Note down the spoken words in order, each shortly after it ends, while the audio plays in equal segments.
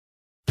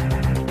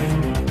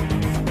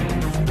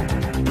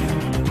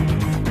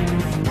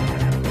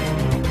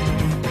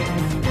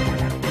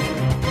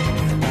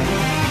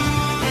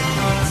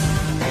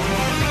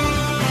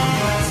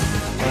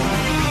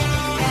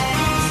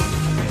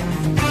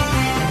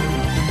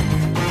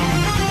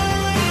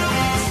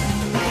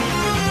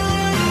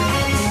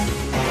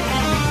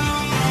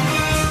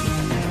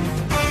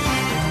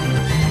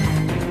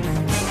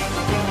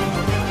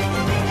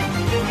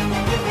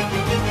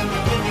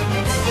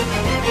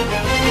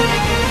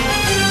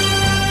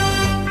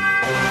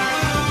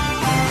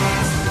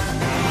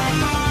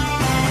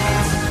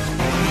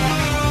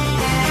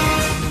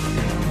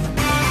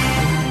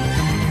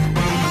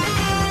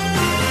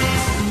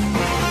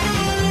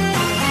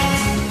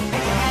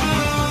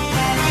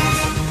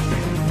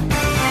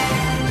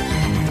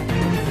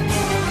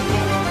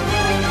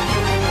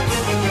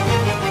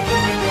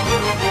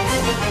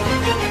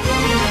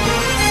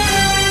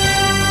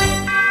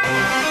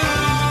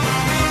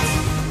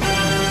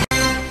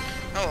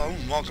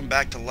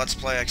back to Let's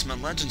Play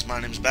X-Men Legends.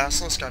 My name's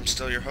Basilisk, I'm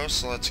still your host,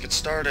 so let's get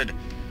started.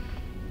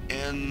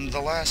 In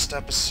the last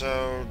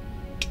episode,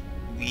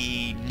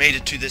 we made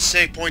it to this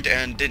save point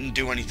and didn't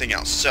do anything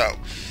else, so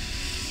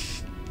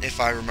if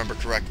I remember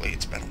correctly,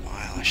 it's been a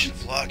while, I should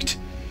have looked.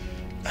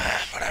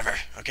 Whatever,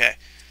 okay.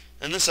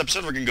 In this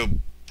episode, we're gonna go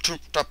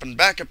trooped up and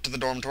back up to the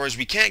dormitories.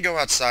 We can't go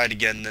outside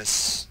again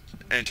this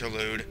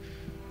interlude,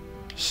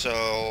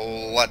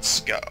 so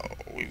let's go.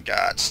 We've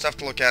got stuff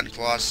to look at in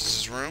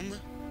Colossus's room.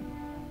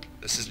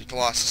 This isn't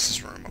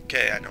Colossus's room.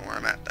 Okay, I know where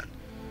I'm at then.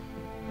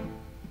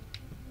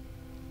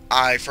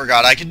 I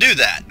forgot I could do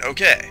that.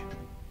 Okay.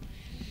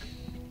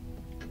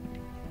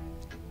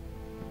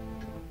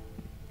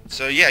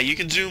 So yeah, you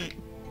can zoom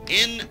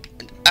in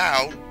and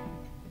out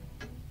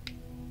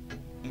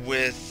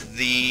with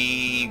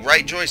the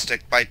right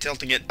joystick by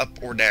tilting it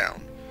up or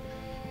down.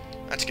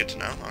 That's good to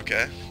know.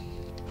 Okay.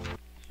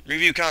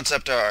 Review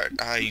concept art.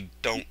 I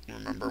don't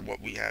remember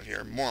what we have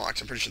here.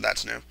 Morlocks, I'm pretty sure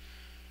that's new.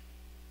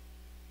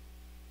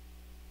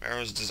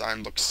 Arrow's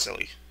design looks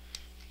silly.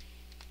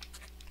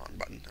 Wrong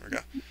button. There we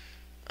go.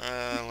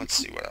 Let's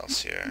see what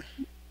else here.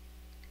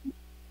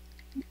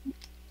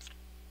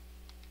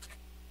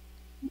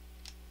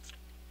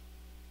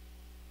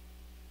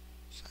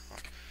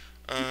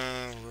 Rogue.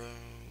 I'm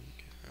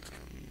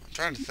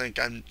trying to think.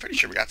 I'm pretty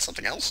sure we got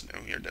something else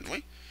new here, didn't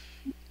we?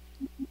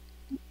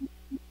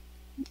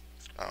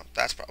 Oh,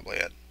 that's probably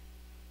it.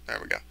 There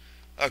we go.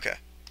 Okay.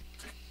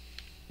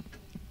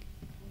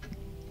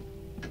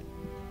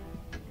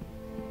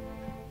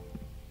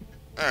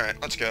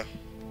 Alright, let's go.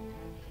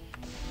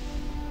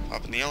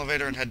 Hop in the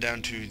elevator and head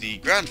down to the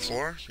ground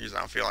floor, because I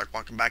don't feel like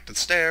walking back to the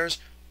stairs.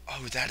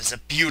 Oh, that is a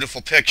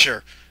beautiful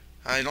picture.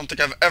 I don't think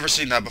I've ever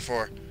seen that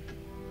before.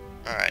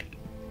 Alright.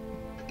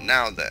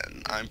 Now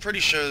then, I'm pretty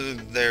sure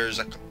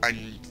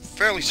I'm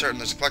fairly certain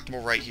there's a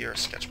collectible right here, a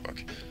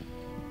sketchbook.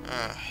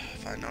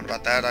 If I'd known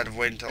about that, I'd have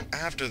waited until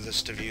after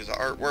this to view the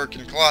artwork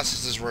in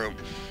Colossus's room.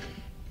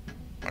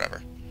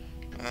 Whatever.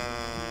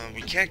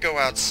 We can't go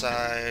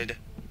outside.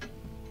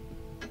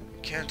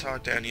 Can't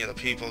talk to any of the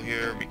people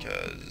here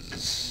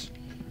because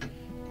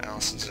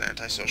Allison's an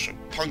antisocial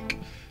punk.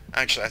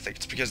 Actually, I think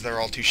it's because they're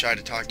all too shy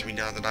to talk to me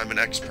now that I'm an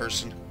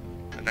ex-person,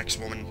 an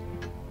ex-woman.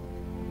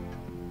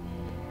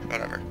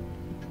 Whatever.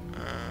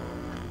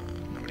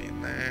 Nobody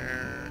in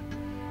there.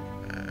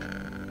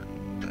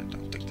 And I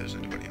don't think there's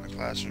anybody in the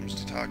classrooms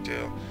to talk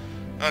to.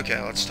 Okay,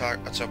 let's talk.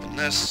 Let's open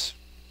this.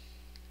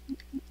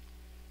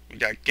 We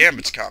got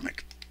Gambit's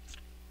comic,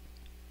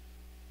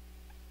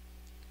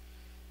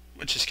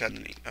 which is kind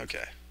of neat.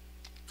 Okay.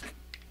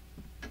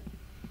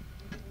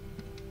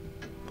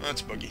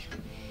 Let's boogie.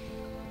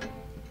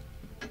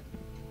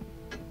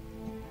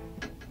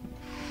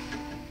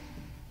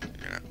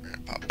 We're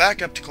gonna pop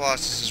back up to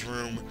Colossus's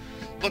room,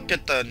 look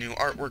at the new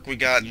artwork we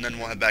got, and then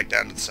we'll head back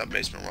down to the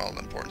sub-basement where all the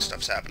important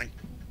stuff's happening.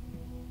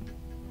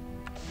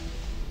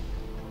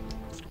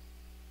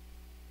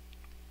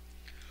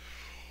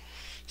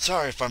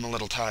 Sorry if I'm a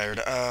little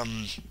tired.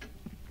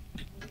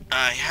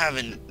 I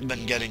haven't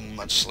been getting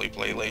much sleep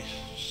lately.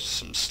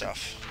 Some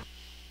stuff.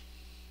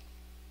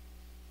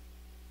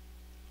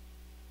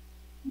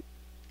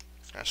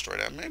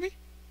 Asteroid M, maybe?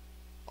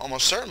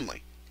 Almost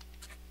certainly.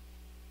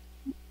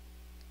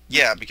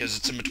 Yeah, because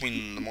it's in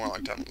between the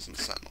Morlock tunnels and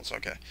the Sentinels.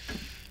 Okay.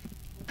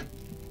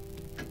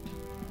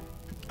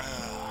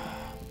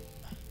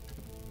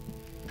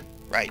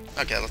 Right.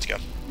 Okay, let's go.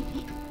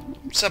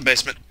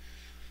 Sub-basement.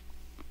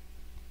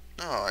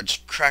 Oh, I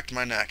just cracked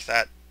my neck.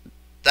 That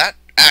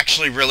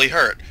actually really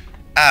hurt.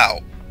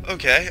 Ow.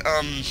 Okay,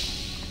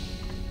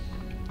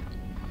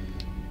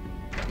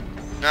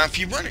 now if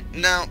you run it...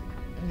 Now,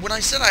 when I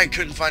said I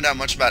couldn't find out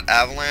much about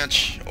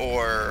Avalanche,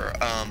 or,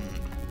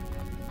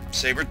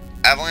 Saber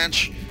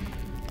Avalanche,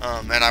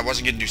 and I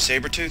wasn't gonna do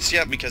Sabretooths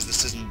yet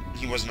because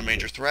he wasn't a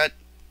major threat,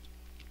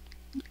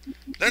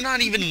 they're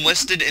not even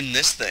listed in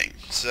this thing,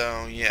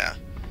 so, yeah.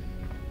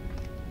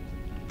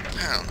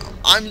 I don't know.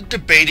 I'm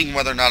debating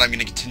whether or not I'm going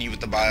to continue with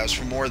the bios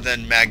for more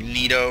than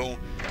Magneto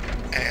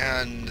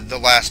and the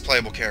last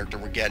playable character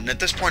we're getting. At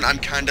this point, I'm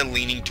kind of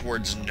leaning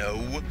towards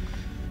no,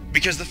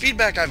 because the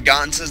feedback I've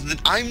gotten says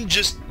that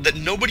that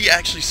nobody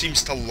actually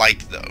seems to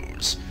like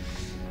those.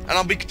 And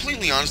I'll be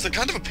completely honest, they're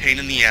kind of a pain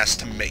in the ass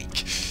to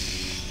make.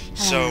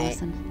 Hello,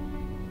 Allison.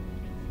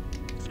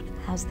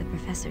 How's the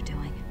professor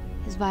doing?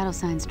 His vital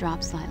signs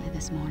dropped slightly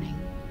this morning,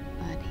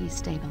 but he's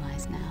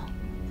stabilized now.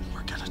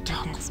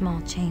 That small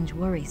change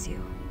worries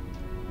you.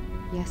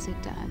 Yes, it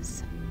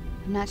does.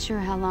 I'm not sure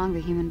how long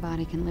the human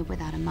body can live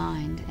without a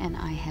mind, and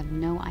I have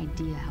no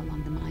idea how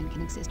long the mind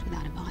can exist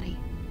without a body.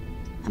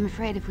 I'm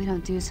afraid if we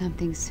don't do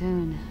something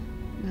soon,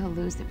 we'll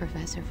lose the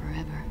professor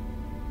forever.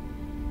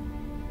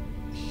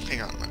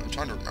 Hang on a minute, I'm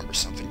trying to remember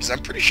something, because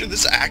I'm pretty sure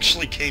this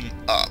actually came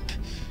up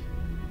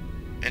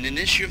in an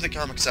issue of the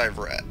comics I've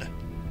read.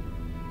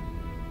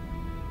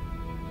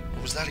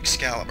 Or was that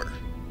Excalibur?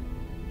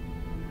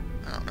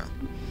 I don't know.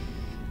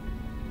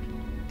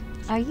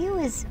 Are you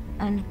as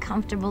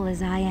uncomfortable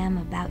as I am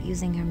about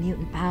using your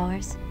mutant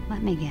powers?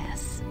 Let me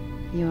guess.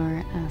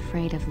 You're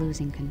afraid of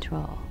losing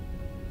control.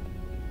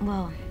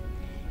 Well,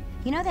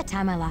 you know that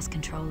time I lost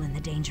control in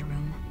the danger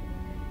room?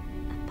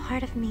 A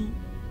part of me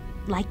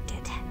liked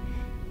it.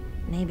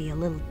 Maybe a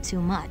little too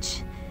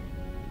much.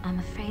 I'm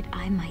afraid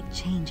I might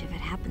change if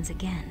it happens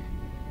again.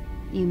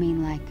 You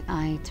mean like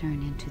I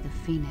turn into the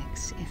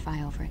Phoenix if I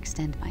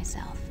overextend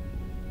myself?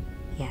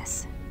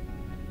 Yes.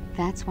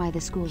 That's why the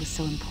school is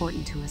so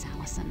important to us,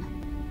 Allison.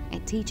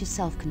 It teaches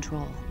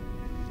self-control.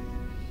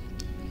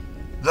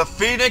 The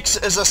Phoenix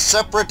is a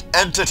separate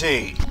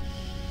entity.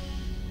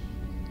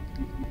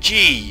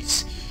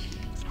 Jeez.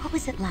 What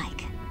was it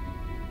like,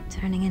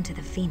 turning into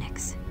the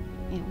Phoenix?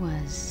 It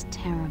was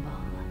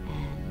terrible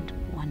and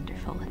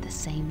wonderful at the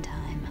same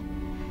time.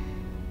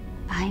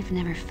 I've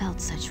never felt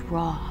such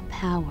raw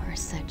power,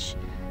 such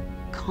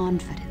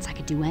confidence I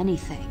could do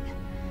anything.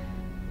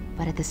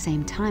 But at the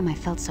same time, I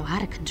felt so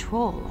out of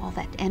control. All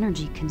that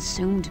energy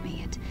consumed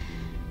me. It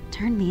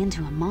turned me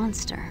into a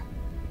monster.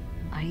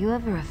 Are you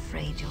ever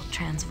afraid you'll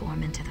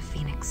transform into the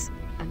Phoenix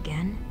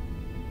again?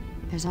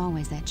 There's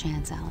always that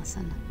chance,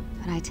 Allison.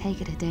 But I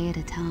take it a day at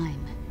a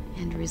time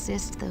and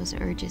resist those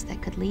urges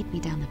that could lead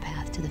me down the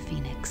path to the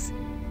Phoenix.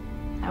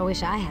 I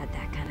wish I had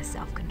that kind of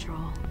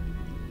self-control.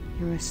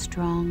 You're a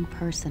strong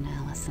person,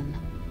 Allison.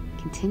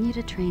 Continue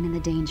to train in the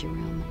danger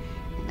room,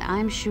 and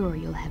I'm sure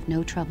you'll have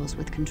no troubles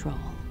with control.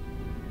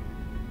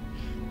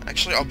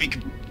 Actually, I'll be...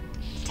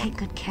 Take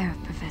good care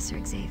of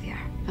Professor Xavier.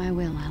 I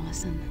will,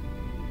 Allison.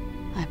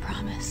 I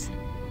promise.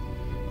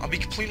 I'll be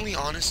completely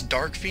honest,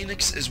 Dark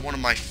Phoenix is one of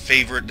my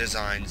favorite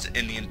designs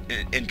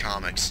in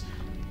comics.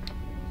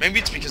 Maybe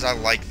it's because I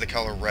like the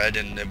color red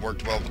and it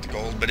worked well with the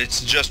gold, but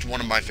it's just one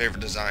of my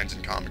favorite designs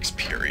in comics,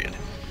 period.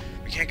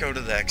 We can't go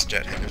to the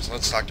X-Jet hangars.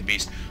 Let's talk to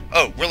Beast.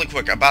 Oh, really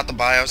quick, about the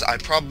bios, I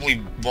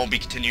probably won't be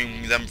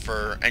continuing them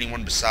for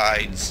anyone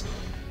besides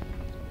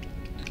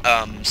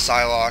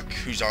Psylocke,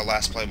 who's our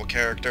last playable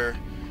character,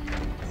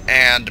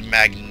 and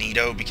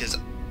Magneto, because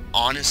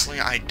honestly,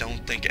 I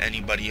don't think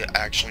anybody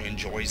actually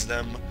enjoys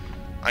them.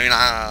 I mean,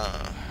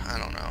 I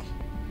don't know.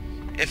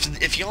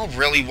 If y'all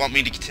really want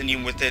me to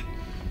continue with it,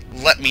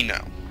 let me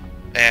know,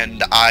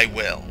 and I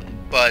will.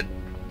 But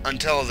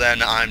until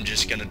then, I'm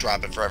just gonna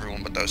drop it for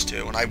everyone but those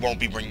two, and I won't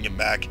be bringing him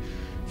back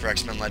for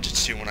X-Men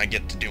Legends 2 when I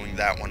get to doing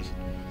that one.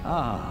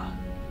 Ah,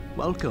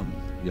 welcome,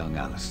 young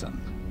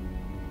Allison.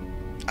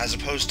 As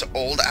opposed to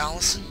old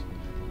Allison?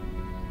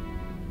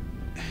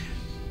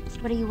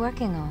 What are you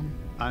working on?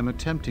 I'm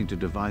attempting to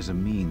devise a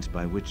means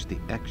by which the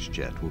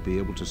X-Jet will be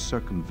able to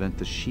circumvent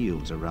the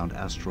shields around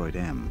Asteroid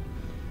M.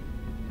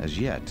 As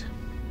yet,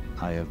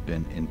 I have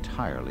been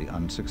entirely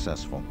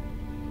unsuccessful.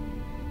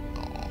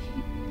 Oh.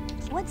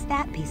 What's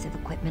that piece of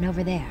equipment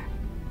over there?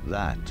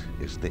 That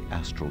is the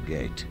Astral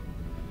Gate.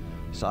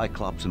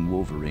 Cyclops and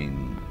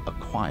Wolverine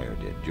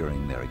acquired it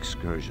during their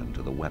excursion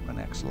to the Weapon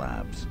X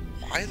labs.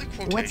 Why the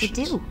quotations? What's it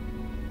do?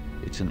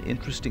 It's an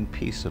interesting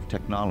piece of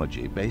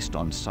technology based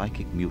on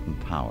psychic mutant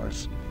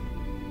powers.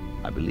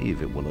 I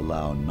believe it will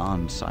allow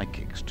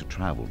non-psychics to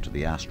travel to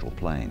the astral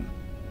plane.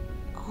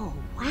 Oh,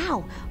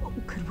 wow.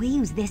 Could we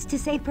use this to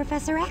save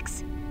Professor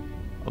X?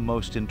 A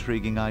most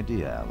intriguing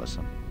idea,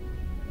 Allison.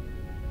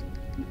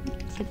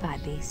 Goodbye,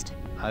 Beast.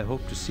 I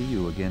hope to see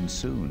you again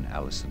soon,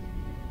 Allison.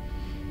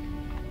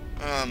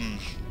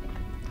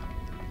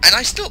 And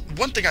I still,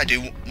 one thing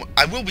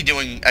I will be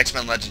doing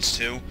X-Men Legends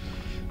 2.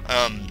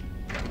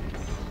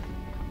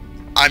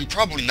 I'm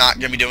probably not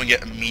going to be doing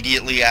it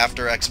immediately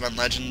after X-Men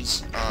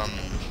Legends,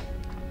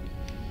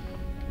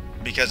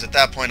 because at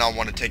that point I'll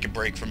want to take a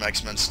break from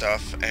X-Men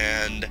stuff,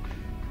 and,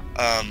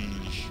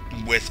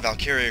 with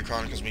Valkyria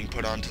Chronicles being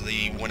put onto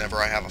the whenever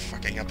I have a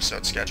fucking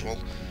episode schedule,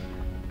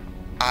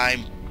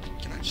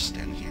 can I just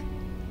stand in here?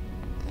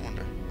 I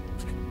wonder.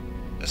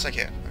 Yes, I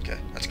can. Okay,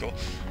 that's cool.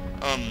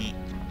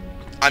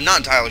 I'm not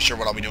entirely sure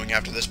what I'll be doing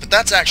after this, but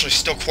that's actually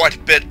still quite a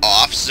bit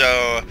off,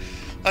 so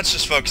let's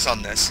just focus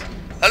on this.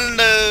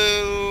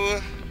 Hello!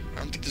 I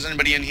don't think there's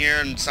anybody in here,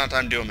 and it's not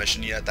time to do a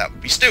mission yet. That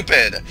would be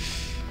stupid!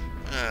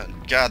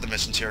 God, the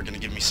missions here are going to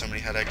give me so many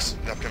headaches.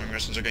 The upcoming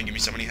missions are going to give me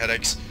so many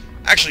headaches.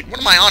 Actually, what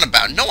am I on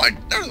about? No, I'm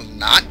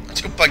not.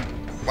 Let's go bug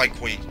White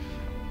Queen.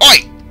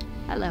 Oi!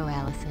 Hello,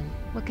 Allison.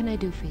 What can I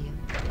do for you?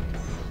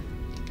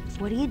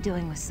 What are you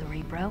doing with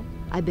Cerebro?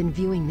 I've been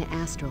viewing the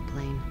astral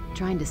plane,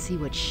 trying to see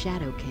what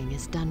Shadow King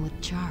has done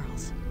with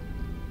Charles.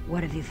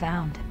 What have you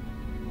found?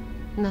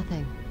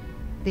 Nothing.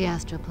 The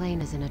astral plane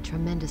is in a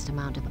tremendous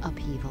amount of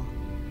upheaval.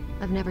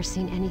 I've never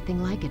seen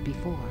anything like it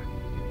before.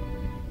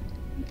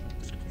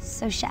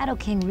 So Shadow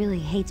King really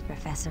hates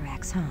Professor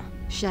X, huh?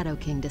 Shadow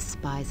King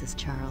despises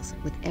Charles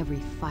with every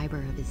fiber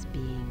of his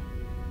being.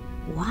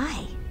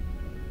 Why?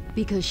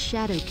 Because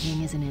Shadow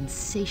King is an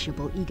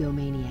insatiable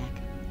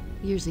egomaniac.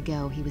 Years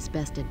ago, he was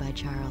bested by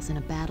Charles in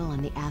a battle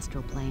on the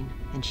astral plane,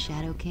 and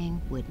Shadow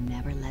King would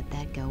never let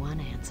that go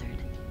unanswered.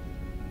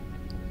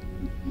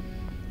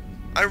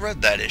 I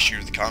read that issue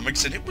of the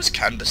comics, and it was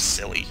kinda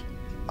silly.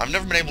 I've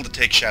never been able to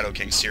take Shadow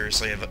King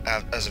seriously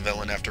as a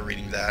villain after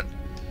reading that.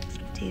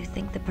 Do you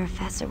think the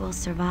professor will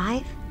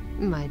survive?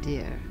 My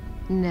dear,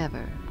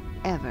 never,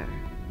 ever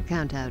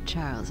count out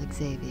Charles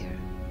Xavier.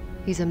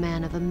 He's a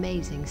man of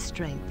amazing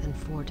strength and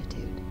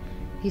fortitude.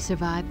 He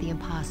survived the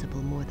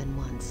impossible more than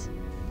once.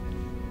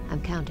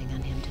 I'm counting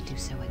on him to do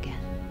so again.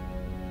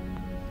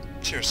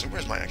 Seriously,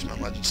 where's my X-Men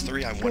Legends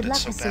 3? I Good wanted luck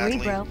so with badly.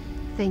 Cerebro.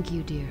 Thank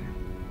you, dear.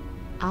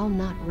 I'll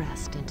not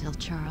rest until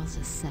Charles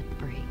is set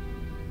free.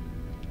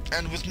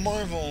 And with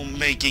Marvel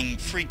making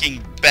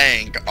freaking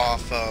bank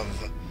off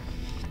of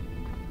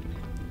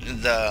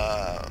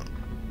the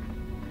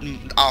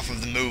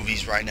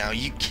movies right now,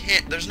 you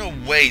can't, there's no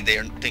way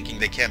they're thinking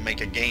they can't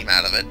make a game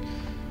out of it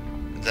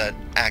that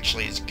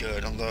actually is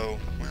good. Although,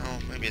 well,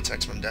 maybe it's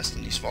X-Men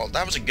Destiny's fault.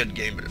 That was a good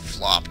game, but it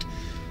flopped.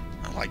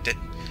 I liked it.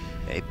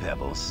 Hey,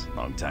 Pebbles.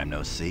 Long time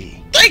no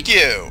see. Thank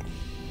you!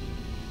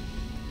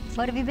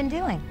 What have you been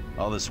doing?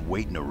 All this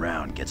waiting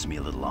around gets me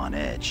a little on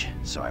edge,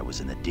 so I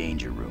was in the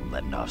danger room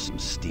letting off some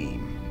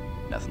steam.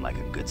 Nothing like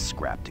a good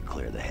scrap to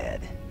clear the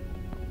head.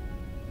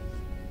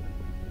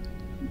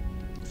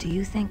 Do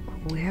you think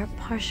we're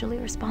partially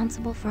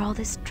responsible for all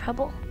this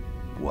trouble?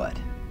 What?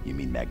 You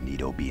mean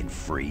Magneto being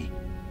free?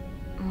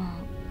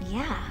 Well,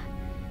 yeah.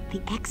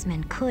 The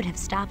X-Men could have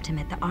stopped him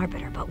at the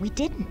Arbiter, but we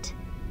didn't.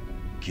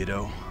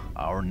 Kiddo,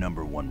 our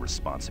 #1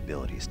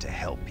 responsibility is to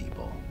help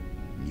people.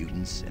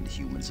 Mutants and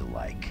humans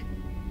alike.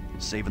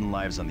 Saving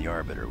lives on the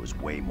Arbiter was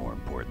way more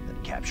important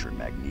than capturing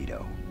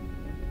Magneto.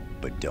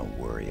 But don't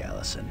worry,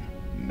 Allison.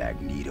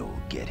 Magneto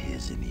will get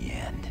his in the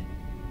end.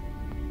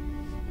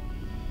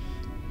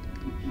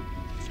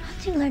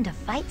 How'd you learn to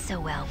fight so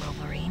well,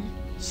 Wolverine?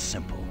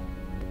 Simple.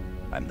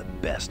 I'm the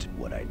best at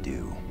what I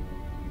do.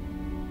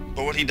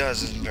 But what he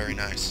does isn't very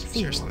nice. See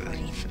you, Seriously, they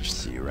Wolverine. finished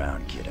See you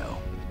around, kiddo.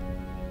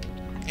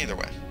 either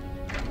way.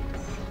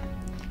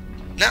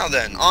 Now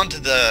then, on to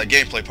the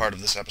gameplay part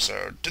of this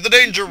episode. To the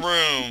Danger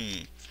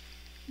Room!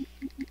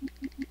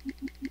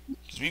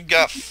 Because we've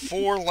got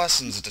 4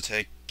 lessons to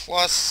take,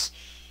 plus,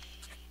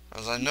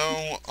 as I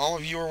know all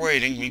of you are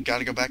waiting, we've got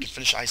to go back and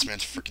finish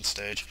Iceman's freaking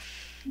stage.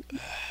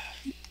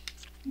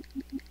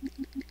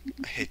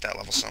 I hate that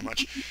level so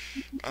much.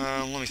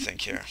 Let me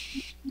think here.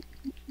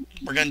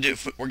 We're gonna do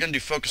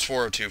Focus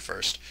 402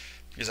 first,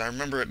 because I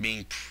remember it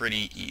being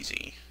pretty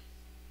easy.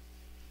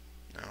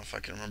 Now, if I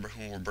can remember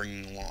who we're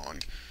bringing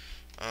along.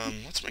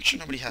 Let's make sure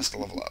nobody has to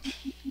level up.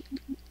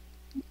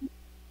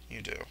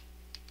 You do.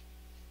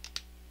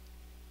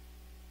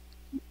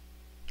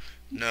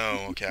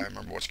 No, okay, I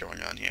remember what's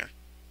going on here.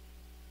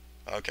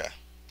 Okay.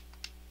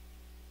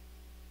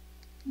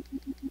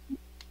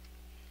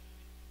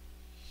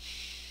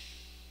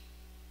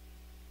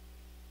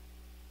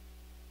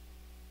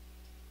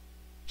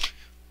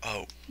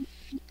 Oh.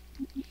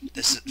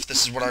 If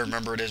this is what I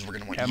remember it is, we're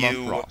gonna want Emma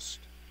you. Frost.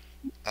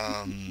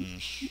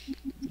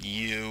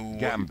 You.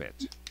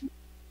 Gambit.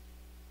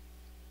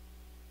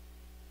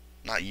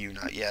 Not you,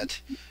 not yet.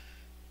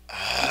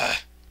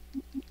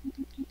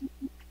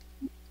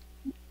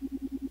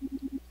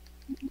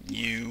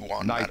 You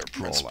on Matter Nightcrawler.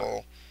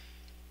 Principle.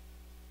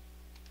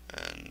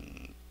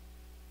 And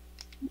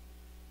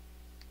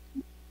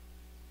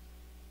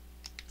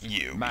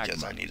you,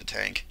 because I Magma. need a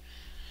tank.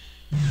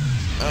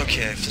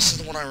 Okay, if this is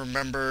the one I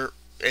remember,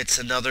 it's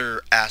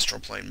another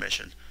astral plane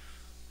mission.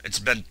 It's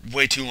been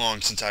way too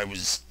long since I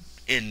was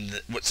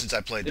since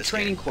I played The this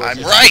training game. course I'm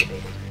is right!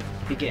 activated.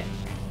 Begin.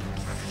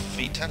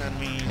 Defeat 10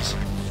 enemies.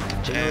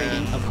 Generating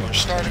And a we're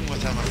focus. starting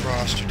with Emma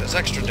Frost, who does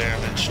extra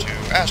damage to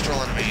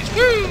astral enemies.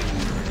 Woo!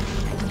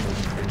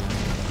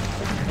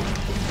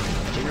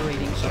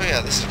 Generating So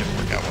yeah, this is gonna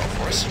work out well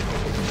for us.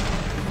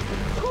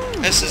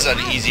 This is an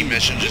easy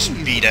mission, just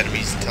beat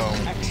enemies until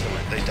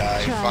they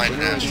die. Find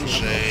an astral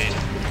shade.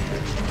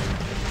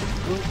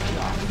 Good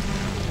job.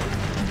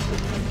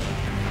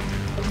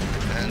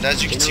 And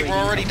as you can see, we're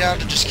already down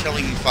to just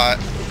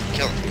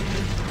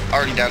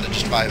already down to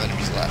just 5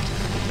 enemies left.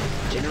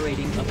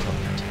 Generating a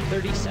focus.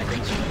 30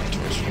 seconds.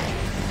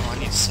 Oh, I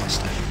need to sell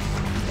stuff.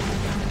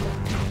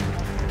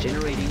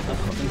 Generating a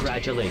focus.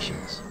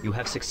 Congratulations. You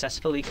have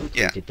successfully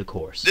completed the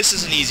course. This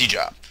is an easy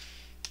job.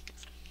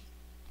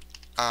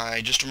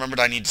 I just remembered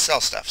I need to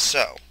sell stuff,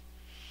 so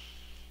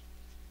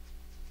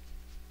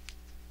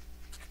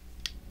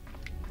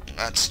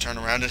let's turn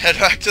around and head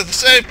back to the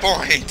save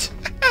point.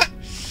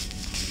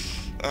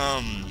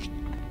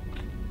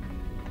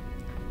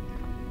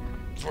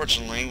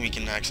 Fortunately, we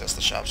can access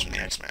the shops from the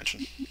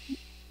X-Mansion.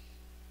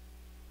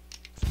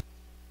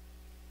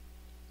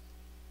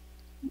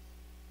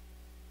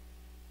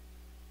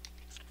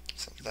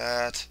 So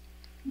that.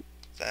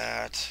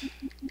 That.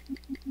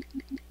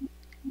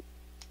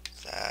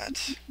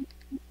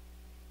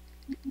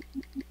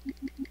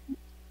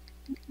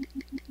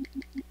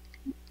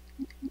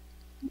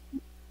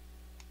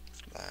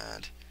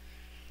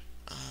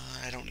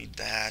 I don't need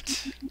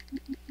that.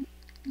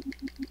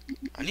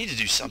 I need to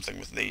do something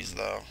with these,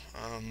 though.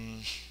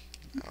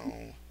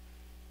 No.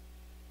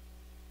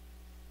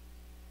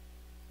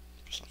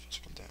 Percent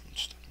physical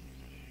damage.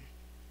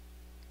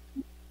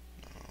 No.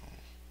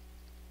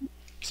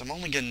 Because I'm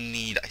only gonna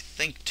need, I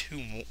think,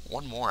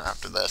 one more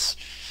after this.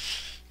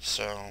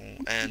 So,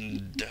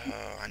 and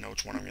I know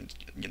which one I'm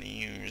gonna,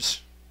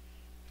 use,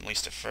 at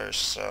least at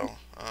first. So,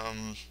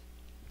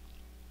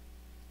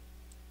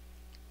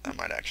 That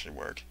might actually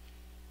work.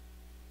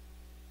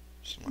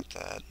 Something like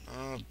that.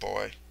 Oh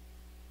boy.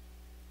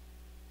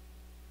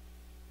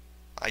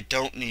 I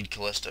don't need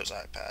Callisto's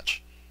eye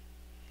patch.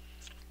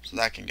 So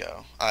that can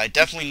go. I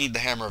definitely need the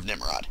Hammer of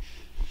Nimrod.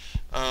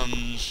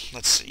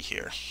 Let's see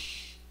here.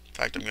 In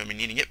fact, I'm going to be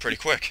needing it pretty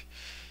quick.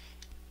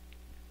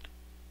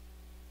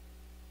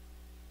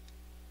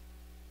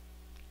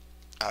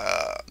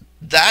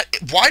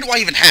 Why do I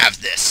even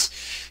have this?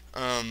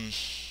 I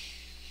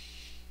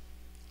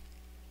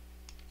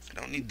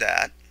don't need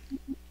that.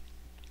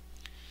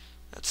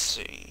 Let's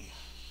see.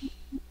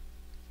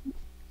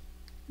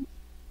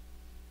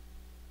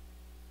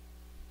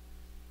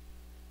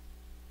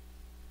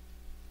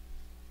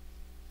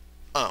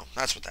 Oh,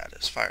 that's what that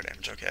is. Fire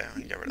damage. Okay, I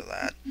can get rid of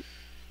that.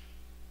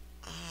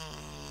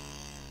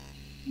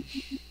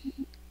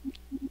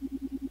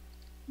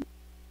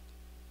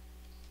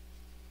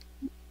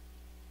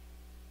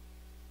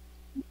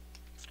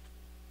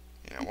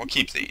 Yeah, we'll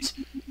keep these.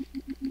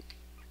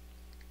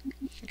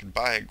 I can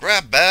buy a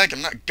grab bag.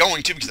 I'm not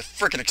going to because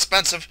they're freaking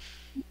expensive.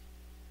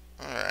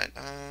 Alright,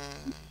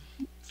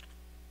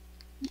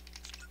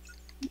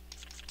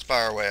 let's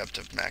buy our way up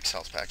to max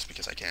health packs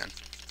because I can.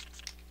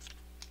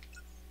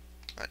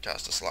 That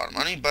cost us a lot of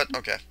money, but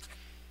okay.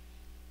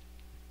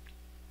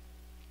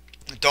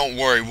 Don't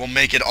worry, we'll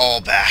make it all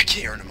back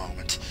here in a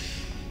moment.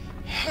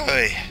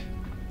 Hey.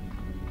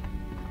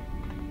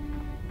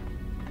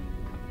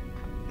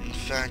 In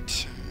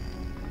fact...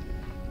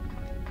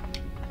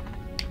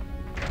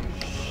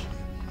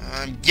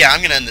 yeah, I'm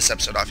going to end this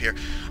episode off here.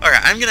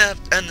 Alright, I'm going to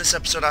end this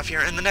episode off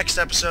here. In the next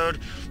episode,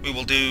 we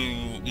will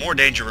do more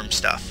Danger Room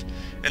stuff.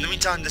 In the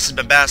meantime, this has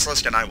been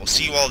Basilisk, and I will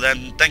see you all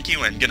then. Thank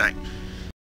you, and good night.